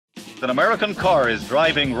an American car is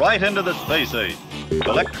driving right into the space age.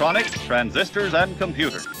 Electronics, transistors, and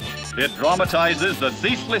computers. It dramatizes the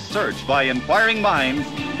ceaseless search by inquiring minds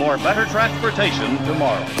for better transportation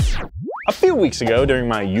tomorrow. A few weeks ago, during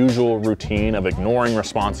my usual routine of ignoring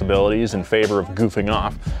responsibilities in favor of goofing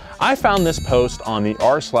off, I found this post on the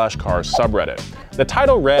r/cars subreddit. The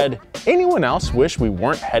title read, "Anyone else wish we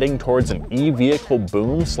weren't heading towards an e-vehicle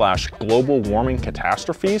boom / global warming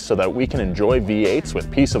catastrophe so that we can enjoy V8s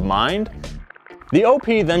with peace of mind?" The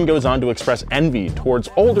OP then goes on to express envy towards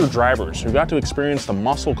older drivers who got to experience the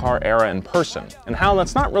muscle car era in person, and how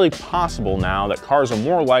that's not really possible now that cars are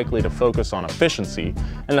more likely to focus on efficiency,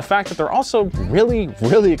 and the fact that they're also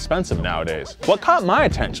really expensive nowadays. What caught my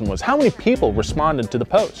attention was how many people responded to the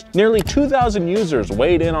post. Nearly 2,000 users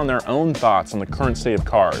weighed in on their own thoughts on the current state of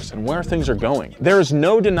cars and where things are going. There is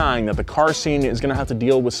no denying that the car scene is going to have to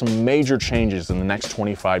deal with some major changes in the next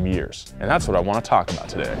 25 years, and that's what I want to talk about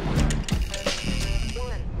today.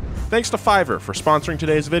 Thanks to Fiverr for sponsoring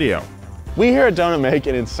today's video. We here at Donut make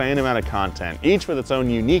an insane amount of content, each with its own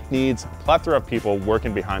unique needs, a plethora of people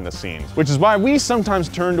working behind the scenes. Which is why we sometimes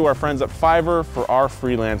turn to our friends at Fiverr for our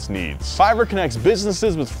freelance needs. Fiverr connects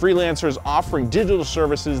businesses with freelancers offering digital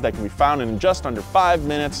services that can be found in just under 5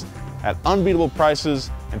 minutes at unbeatable prices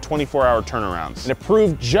and 24-hour turnarounds. And to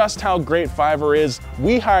prove just how great Fiverr is,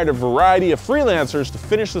 we hired a variety of freelancers to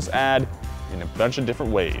finish this ad in a bunch of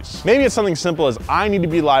different ways. Maybe it's something simple as I need to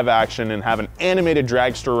be live action and have an animated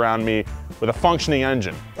dragster around me with a functioning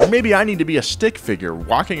engine. Or maybe I need to be a stick figure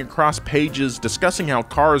walking across pages discussing how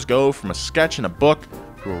cars go from a sketch in a book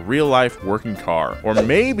to a real-life working car. Or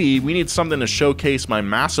maybe we need something to showcase my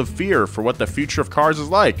massive fear for what the future of cars is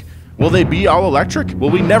like. Will they be all electric? Will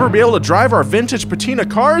we never be able to drive our vintage patina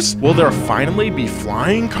cars? Will there finally be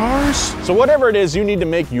flying cars? So whatever it is you need to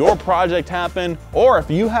make your project happen, or if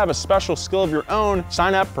you have a special skill of your own,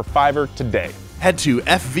 sign up for Fiverr today. Head to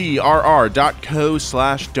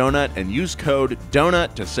fvrr.co/donut and use code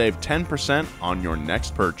DONUT to save 10% on your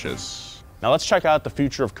next purchase. Now let's check out the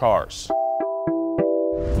future of cars.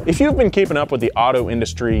 If you've been keeping up with the auto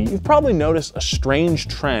industry, you've probably noticed a strange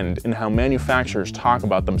trend in how manufacturers talk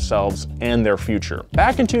about themselves and their future.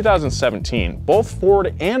 Back in 2017, both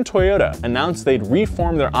Ford and Toyota announced they'd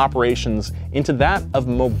reform their operations into that of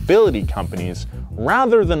mobility companies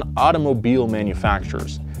rather than automobile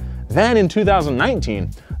manufacturers. Then in 2019,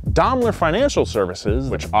 Daimler Financial Services,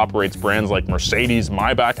 which operates brands like Mercedes,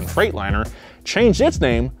 Maybach, and Freightliner, changed its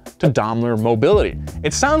name to Daimler Mobility.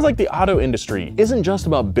 It sounds like the auto industry isn't just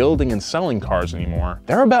about building and selling cars anymore.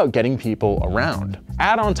 They're about getting people around.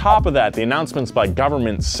 Add on top of that the announcements by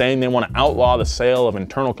governments saying they want to outlaw the sale of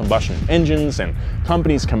internal combustion engines and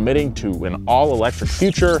companies committing to an all-electric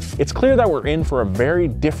future. It's clear that we're in for a very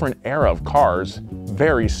different era of cars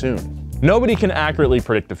very soon. Nobody can accurately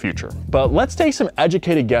predict the future, but let's take some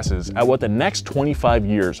educated guesses at what the next 25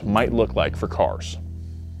 years might look like for cars.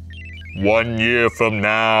 1 year from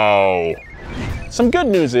now. Some good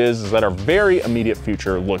news is that our very immediate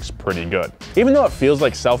future looks pretty good. Even though it feels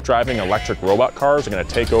like self-driving electric robot cars are going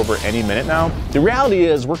to take over any minute now, the reality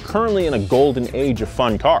is we're currently in a golden age of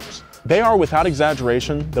fun cars. They are, without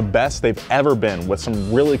exaggeration, the best they've ever been, with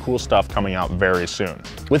some really cool stuff coming out very soon.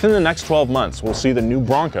 Within the next 12 months, we'll see the new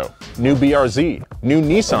Bronco, new BRZ, new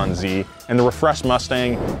Nissan Z, and the refreshed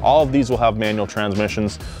Mustang. All of these will have manual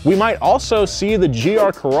transmissions. We might also see the GR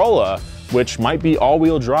Corolla, which might be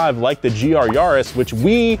all-wheel drive like the GR Yaris, which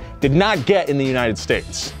we did not get in the United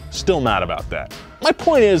States. Still mad about that. My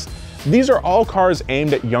point is, these are all cars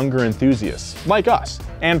aimed at younger enthusiasts, like us,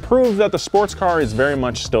 and prove that the sports car is very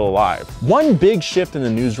much still alive. One big shift in the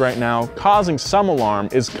news right now, causing some alarm,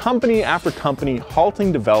 is company after company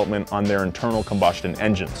halting development on their internal combustion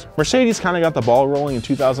engines. Mercedes kind of got the ball rolling in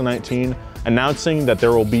 2019, announcing that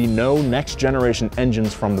there will be no next generation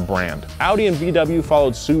engines from the brand. Audi and VW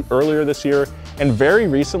followed suit earlier this year, and very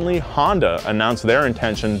recently, Honda announced their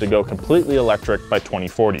intention to go completely electric by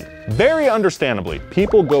 2040. Very understandably,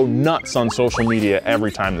 people go nuts on social media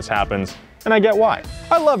every time this happens, and I get why.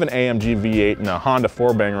 I love an AMG V8 and a Honda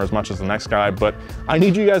 4-banger as much as the next guy, but I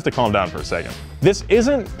need you guys to calm down for a second. This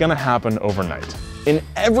isn't gonna happen overnight. In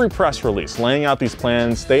every press release laying out these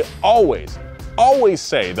plans, they always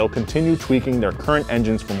say they'll continue tweaking their current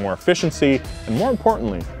engines for more efficiency and, more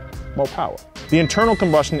importantly, more power. The internal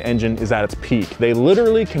combustion engine is at its peak. They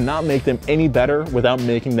literally cannot make them any better without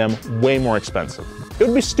making them way more expensive. It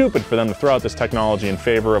would be stupid for them to throw out this technology in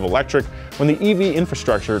favor of electric when the EV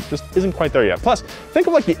infrastructure just isn't quite there yet. Plus, think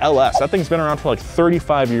of like the LS. That thing's been around for like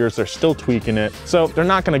 35 years. They're still tweaking it. So they're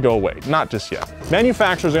not gonna go away, not just yet.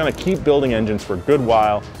 Manufacturers are gonna keep building engines for a good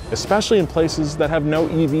while, especially in places that have no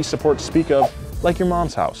EV support to speak of, like your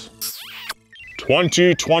mom's house.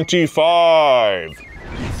 2025.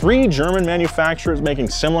 3 German manufacturers making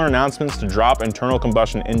similar announcements to drop internal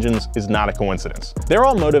combustion engines is not a coincidence. They're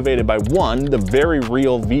all motivated by 1, the very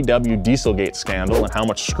real VW Dieselgate scandal and how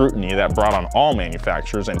much scrutiny that brought on all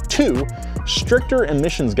manufacturers, and 2, stricter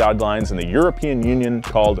emissions guidelines in the European Union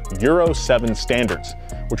called Euro 7 standards,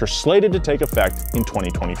 which are slated to take effect in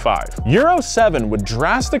 2025. Euro 7 would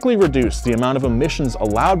drastically reduce the amount of emissions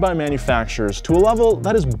allowed by manufacturers to a level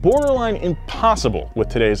that is borderline impossible with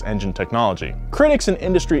today's engine technology. Critics and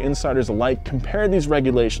industry insiders alike compare these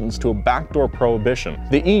regulations to a backdoor prohibition.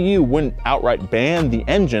 The EU wouldn't outright ban the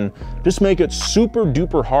engine, just make it super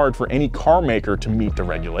duper hard for any car maker to meet the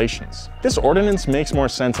regulations. This ordinance makes more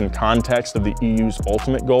sense in context of the EU's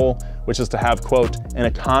ultimate goal, which is to have, quote, an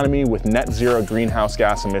economy with net zero greenhouse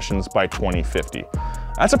gas emissions by 2050.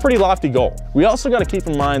 That's a pretty lofty goal. We also got to keep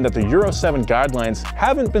in mind that the Euro 7 guidelines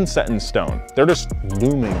haven't been set in stone. They're just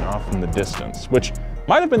looming off in the distance, which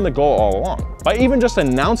might have been the goal all along. By even just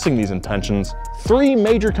announcing these intentions, 3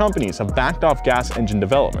 major companies have backed off gas engine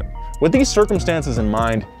development. With these circumstances in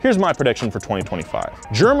mind, here's my prediction for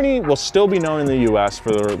 2025. Germany will still be known in the US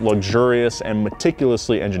for their luxurious and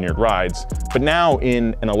meticulously engineered rides, but now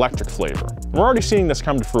in an electric flavor. We're already seeing this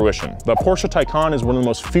come to fruition. The Porsche Taycan is one of the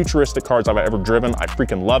most futuristic cars I've ever driven. I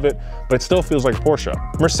freaking love it, but it still feels like a Porsche.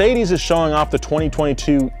 Mercedes is showing off the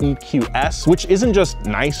 2022 EQS, which isn't just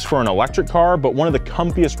nice for an electric car, but one of the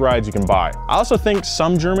comfiest rides you can buy. I also think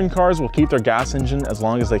some German cars will keep their gas engine as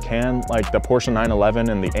long as they can, like the Porsche 911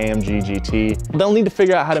 and the AMG GT. They'll need to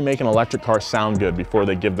figure out how to make an electric car sound good before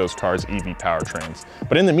they give those cars EV powertrains.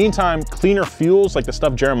 But in the meantime, cleaner fuels like the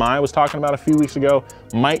stuff Jeremiah was talking about a few weeks ago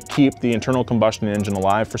might keep the internal combustion engine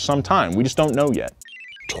alive for some time. We just don't know yet.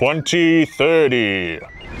 2030.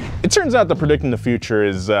 It turns out that predicting the future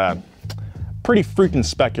is pretty freaking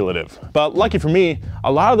speculative. But lucky for me,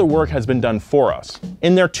 a lot of the work has been done for us.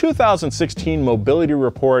 In their 2016 mobility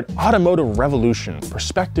report, Automotive Revolution,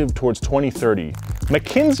 Perspective Towards 2030,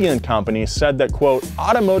 McKinsey & Company said that, quote,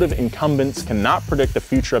 automotive incumbents cannot predict the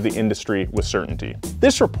future of the industry with certainty.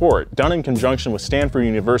 This report, done in conjunction with Stanford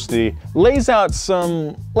University, lays out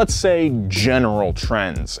some, let's say, general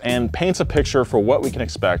trends and paints a picture for what we can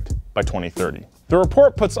expect by 2030. The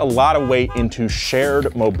report puts a lot of weight into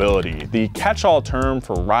shared mobility, the catch-all term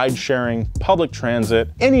for ride-sharing, public transit,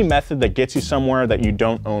 any method that gets you somewhere that you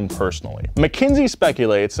don't own personally. McKinsey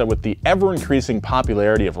speculates that with the ever-increasing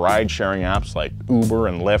popularity of ride-sharing apps like Uber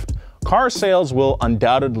and Lyft, car sales will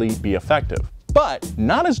undoubtedly be effective, but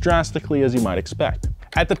not as drastically as you might expect.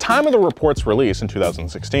 At the time of the report's release in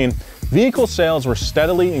 2016, vehicle sales were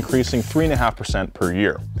steadily increasing 3.5% per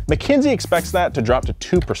year. McKinsey expects that to drop to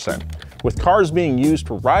 2%. With cars being used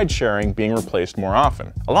for ride-sharing being replaced more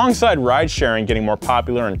often. Alongside ride-sharing getting more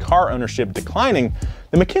popular and car ownership declining,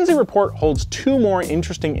 the McKinsey report holds 2 more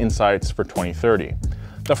interesting insights for 2030.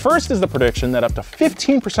 The first is the prediction that up to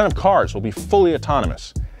 15% of cars will be fully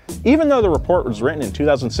autonomous. Even though the report was written in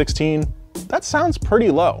 2016, that sounds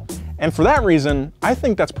pretty low. And for that reason, I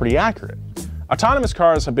think that's pretty accurate. Autonomous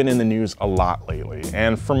cars have been in the news a lot lately,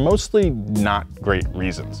 and for mostly not great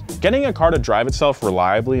reasons. Getting a car to drive itself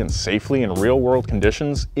reliably and safely in real-world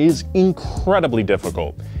conditions is incredibly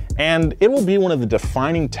difficult, and it will be one of the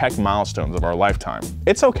defining tech milestones of our lifetime.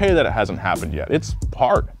 It's okay that it hasn't happened yet, it's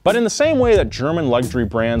hard. But in the same way that German luxury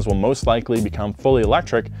brands will most likely become fully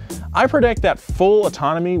electric, I predict that full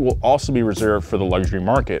autonomy will also be reserved for the luxury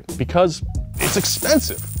market, because it's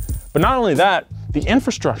expensive. But not only that, the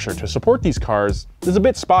infrastructure to support these cars is a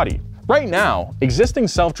bit spotty. Right now, existing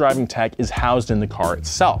self-driving tech is housed in the car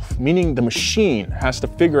itself, meaning the machine has to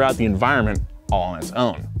figure out the environment all on its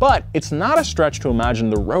own. But it's not a stretch to imagine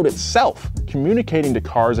the road itself communicating to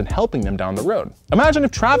cars and helping them down the road. Imagine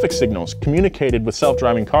if traffic signals communicated with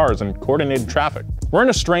self-driving cars and coordinated traffic. We're in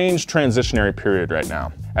a strange transitionary period right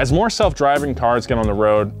now. As more self-driving cars get on the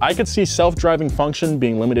road, I could see self-driving function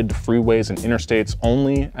being limited to freeways and interstates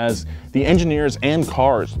only as the engineers and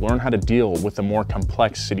cars learn how to deal with the more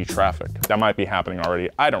complex city traffic. That might be happening already,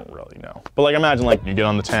 I don't really know. But like imagine like you get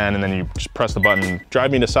on the 10 and then you just press the button,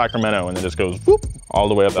 drive me to Sacramento, and it just goes whoop, all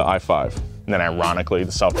the way up the I-5. And then ironically,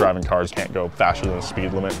 the self-driving cars can't go faster than the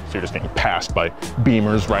speed limit, so you're just getting passed by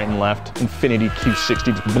Beamers right and left. Infiniti Q60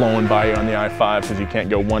 just blowing by you on the I-5 because you can't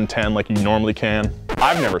go 110 like you normally can.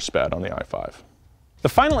 I've never sped on the I-5. The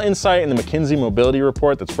final insight in the McKinsey mobility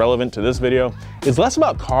report that's relevant to this video is less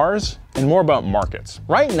about cars and more about markets.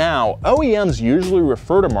 Right now, OEMs usually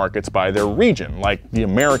refer to markets by their region, like the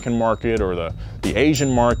American market or the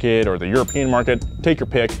Asian market or the European market, take your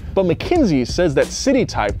pick. But McKinsey says that city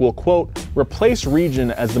type will, quote, replace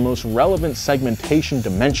region as the most relevant segmentation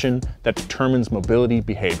dimension that determines mobility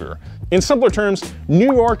behavior. In simpler terms,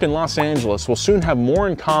 New York and Los Angeles will soon have more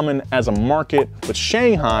in common as a market with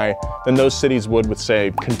Shanghai than those cities would with,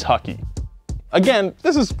 say, Kentucky. Again,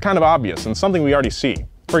 this is kind of obvious and something we already see.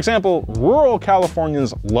 For example, rural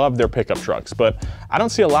Californians love their pickup trucks, but I don't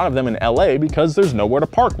see a lot of them in LA because there's nowhere to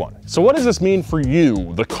park one. So what does this mean for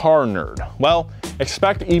you, the car nerd? Well,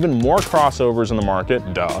 expect even more crossovers in the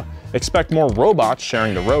market, duh. Expect more robots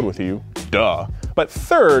sharing the road with you, duh. But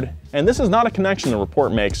third, and this is not a connection the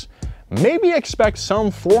report makes, maybe expect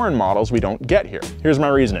some foreign models we don't get here. Here's my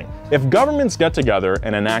reasoning. If governments get together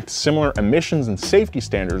and enact similar emissions and safety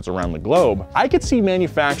standards around the globe, I could see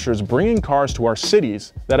manufacturers bringing cars to our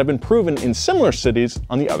cities that have been proven in similar cities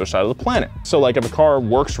on the other side of the planet. So like if a car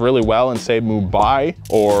works really well in, say, Mumbai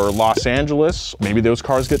or Los Angeles, maybe those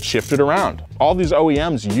cars get shifted around. All these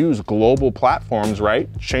OEMs use global platforms, right?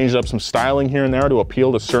 Change up some styling here and there to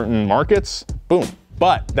appeal to certain markets, boom.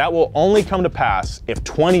 But that will only come to pass if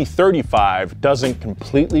 2035 doesn't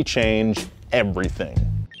completely change everything.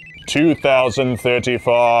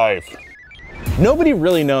 2035. Nobody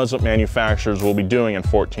really knows what manufacturers will be doing in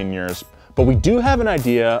 14 years, but we do have an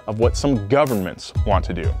idea of what some governments want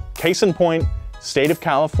to do. Case in point, State of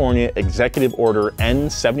California Executive Order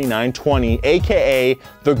N7920, aka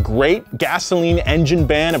the Great Gasoline Engine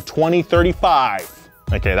Ban of 2035.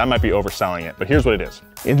 Okay, that might be overselling it, but here's what it is.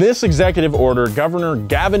 In this executive order, Governor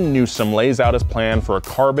Gavin Newsom lays out his plan for a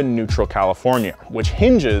carbon-neutral California, which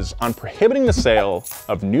hinges on prohibiting the sale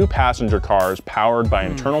of new passenger cars powered by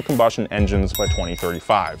internal combustion engines by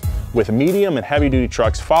 2035, with medium and heavy-duty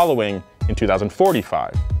trucks following in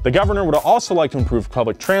 2045. The governor would also like to improve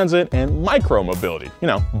public transit and micro-mobility, you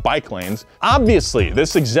know, bike lanes. Obviously,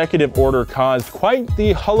 this executive order caused quite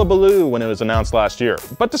the hullabaloo when it was announced last year.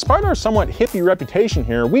 But despite our somewhat hippie reputation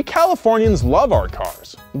here, we Californians love our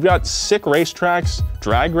cars. We've got sick racetracks,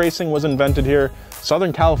 drag racing was invented here,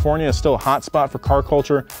 Southern California is still a hotspot for car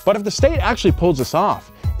culture, but if the state actually pulls this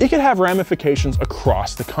off, it could have ramifications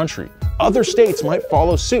across the country. Other states might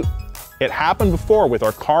follow suit. It happened before with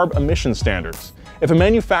our CARB emission standards. If a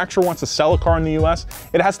manufacturer wants to sell a car in the US,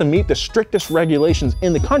 it has to meet the strictest regulations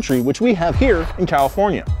in the country, which we have here in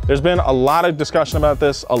California. There's been a lot of discussion about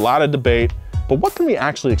this, a lot of debate, but what can we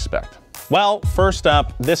actually expect? Well, first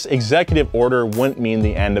up, this executive order wouldn't mean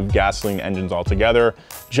the end of gasoline engines altogether,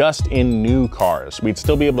 just in new cars. We'd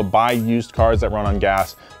still be able to buy used cars that run on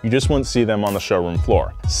gas, you just wouldn't see them on the showroom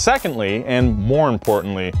floor. Secondly, and more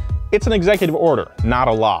importantly, it's an executive order, not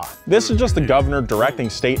a law. This is just the governor directing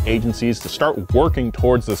state agencies to start working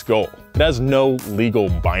towards this goal. It has no legal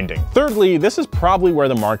binding. Thirdly, this is probably where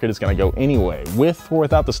the market is going to go anyway, with or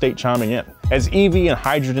without the state chiming in. As EV and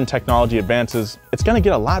hydrogen technology advances, it's going to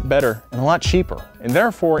get a lot better and a lot cheaper, and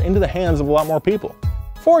therefore into the hands of a lot more people.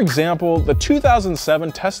 For example, the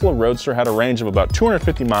 2007 Tesla Roadster had a range of about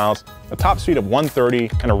 250 miles, a top speed of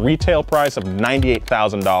 130, and a retail price of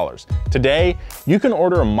 $98,000. Today, you can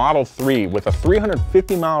order a Model 3 with a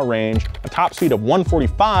 350-mile range, a top speed of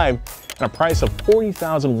 145, and a price of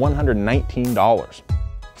 $40,119.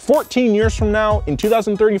 14 years from now, in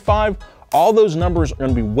 2035, all those numbers are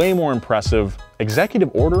going to be way more impressive,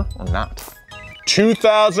 executive order or not.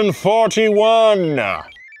 2041!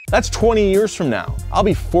 That's 20 years from now. I'll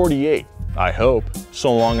be 48, I hope,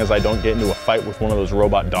 so long as I don't get into a fight with one of those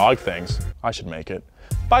robot dog things. I should make it.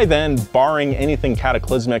 By then, barring anything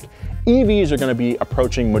cataclysmic, EVs are going to be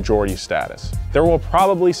approaching majority status. There will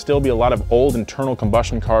probably still be a lot of old internal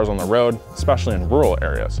combustion cars on the road, especially in rural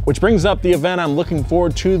areas. Which brings up the event I'm looking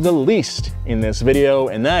forward to the least in this video,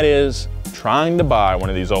 and that is trying to buy one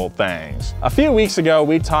of these old things. A few weeks ago,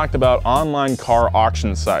 we talked about online car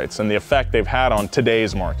auction sites and the effect they've had on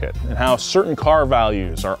today's market, and how certain car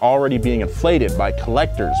values are already being inflated by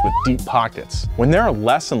collectors with deep pockets. When there are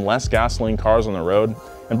less and less gasoline cars on the road,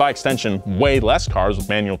 and by extension, way less cars with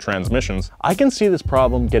manual transmissions, I can see this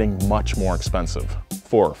problem getting much more expensive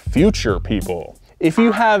for future people. If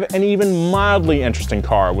you have an even mildly interesting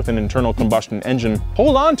car with an internal combustion engine,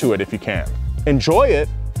 hold on to it if you can. Enjoy it,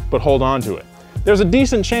 but hold on to it. There's a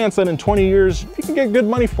decent chance that in 20 years, you can get good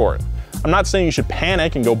money for it. I'm not saying you should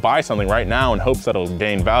panic and go buy something right now in hopes that it'll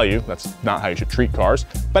gain value. That's not how you should treat cars.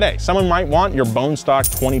 But hey, someone might want your bone stock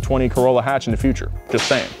 2020 Corolla hatch in the future. Just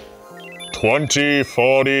saying.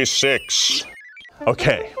 2046.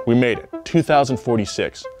 Okay, we made it.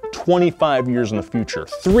 2046. 25 years in the future,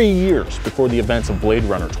 3 years before the events of Blade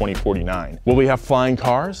Runner 2049. Will we have flying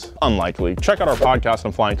cars? Unlikely. Check out our podcast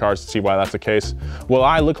on flying cars to see why that's the case. Will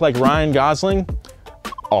I look like Ryan Gosling?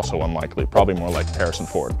 Also unlikely, probably more like Harrison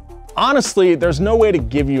Ford. Honestly, there's no way to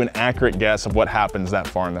give you an accurate guess of what happens that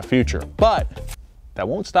far in the future, but that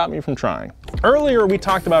won't stop me from trying. Earlier, we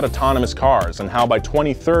talked about autonomous cars and how by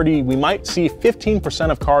 2030, we might see 15%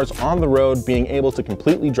 of cars on the road being able to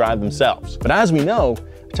completely drive themselves. But as we know,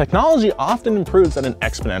 technology often improves at an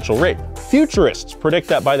exponential rate. Futurists predict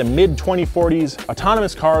that by the mid-2040s,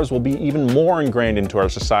 autonomous cars will be even more ingrained into our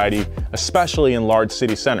society, especially in large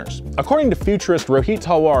city centers. According to futurist Rohit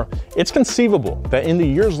Talwar, it's conceivable that in the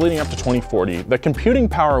years leading up to 2040, the computing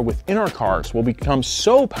power within our cars will become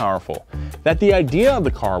so powerful that the idea of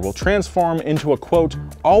the car will transform into a, quote,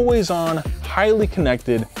 always-on, highly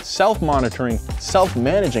connected, self-monitoring,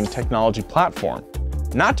 self-managing technology platform.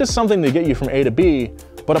 Not just something to get you from A to B,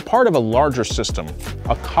 but a part of a larger system,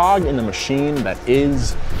 a cog in the machine that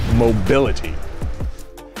is mobility.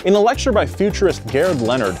 In a lecture by futurist Gerard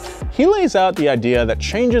Leonard, he lays out the idea that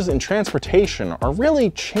changes in transportation are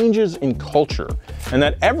really changes in culture, and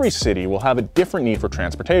that every city will have a different need for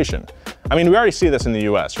transportation. I mean, we already see this in the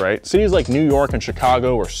US, right? Cities like New York and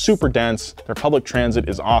Chicago are super dense, their public transit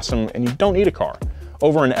is awesome, and you don't need a car.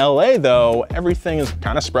 Over in LA though, everything is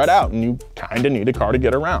kind of spread out and you kind of need a car to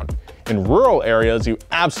get around. In rural areas, you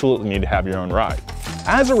absolutely need to have your own ride.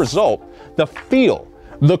 As a result, the feel,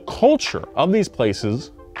 the culture of these places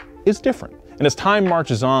is different. And as time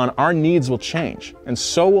marches on, our needs will change, and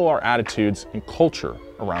so will our attitudes and culture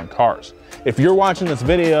around cars. If you're watching this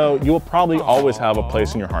video, you will probably always have a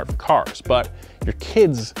place in your heart for cars, but your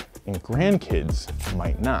kids and grandkids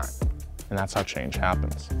might not. And that's how change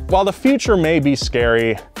happens. While the future may be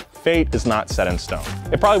scary, fate is not set in stone.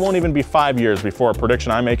 It probably won't even be 5 years before a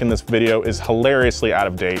prediction I make in this video is hilariously out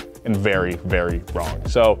of date and very, very wrong.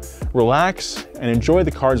 So relax and enjoy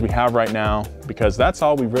the cars we have right now, because that's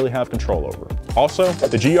all we really have control over. Also,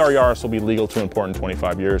 the GR Yaris will be legal to import in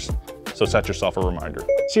 25 years, so set yourself a reminder.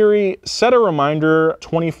 Siri, set a reminder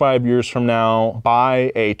 25 years from now,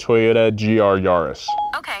 buy a Toyota GR Yaris.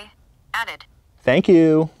 Okay, added. Thank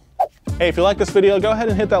you. Hey, if you like this video, go ahead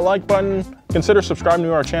and hit that like button. Consider subscribing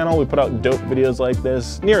to our channel. We put out dope videos like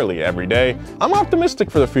this nearly every day. I'm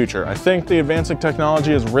optimistic for the future. I think the advancing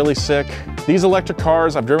technology is really sick. These electric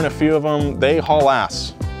cars, I've driven a few of them, they haul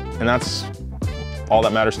ass. And that's all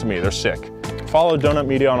that matters to me, they're sick. Follow Donut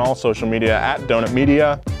Media on all social media, at Donut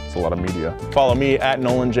Media. It's a lot of media. Follow me at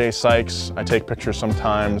Nolan J. Sykes. I take pictures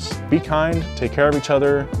sometimes. Be kind, take care of each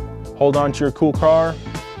other, hold on to your cool car.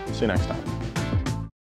 See you next time.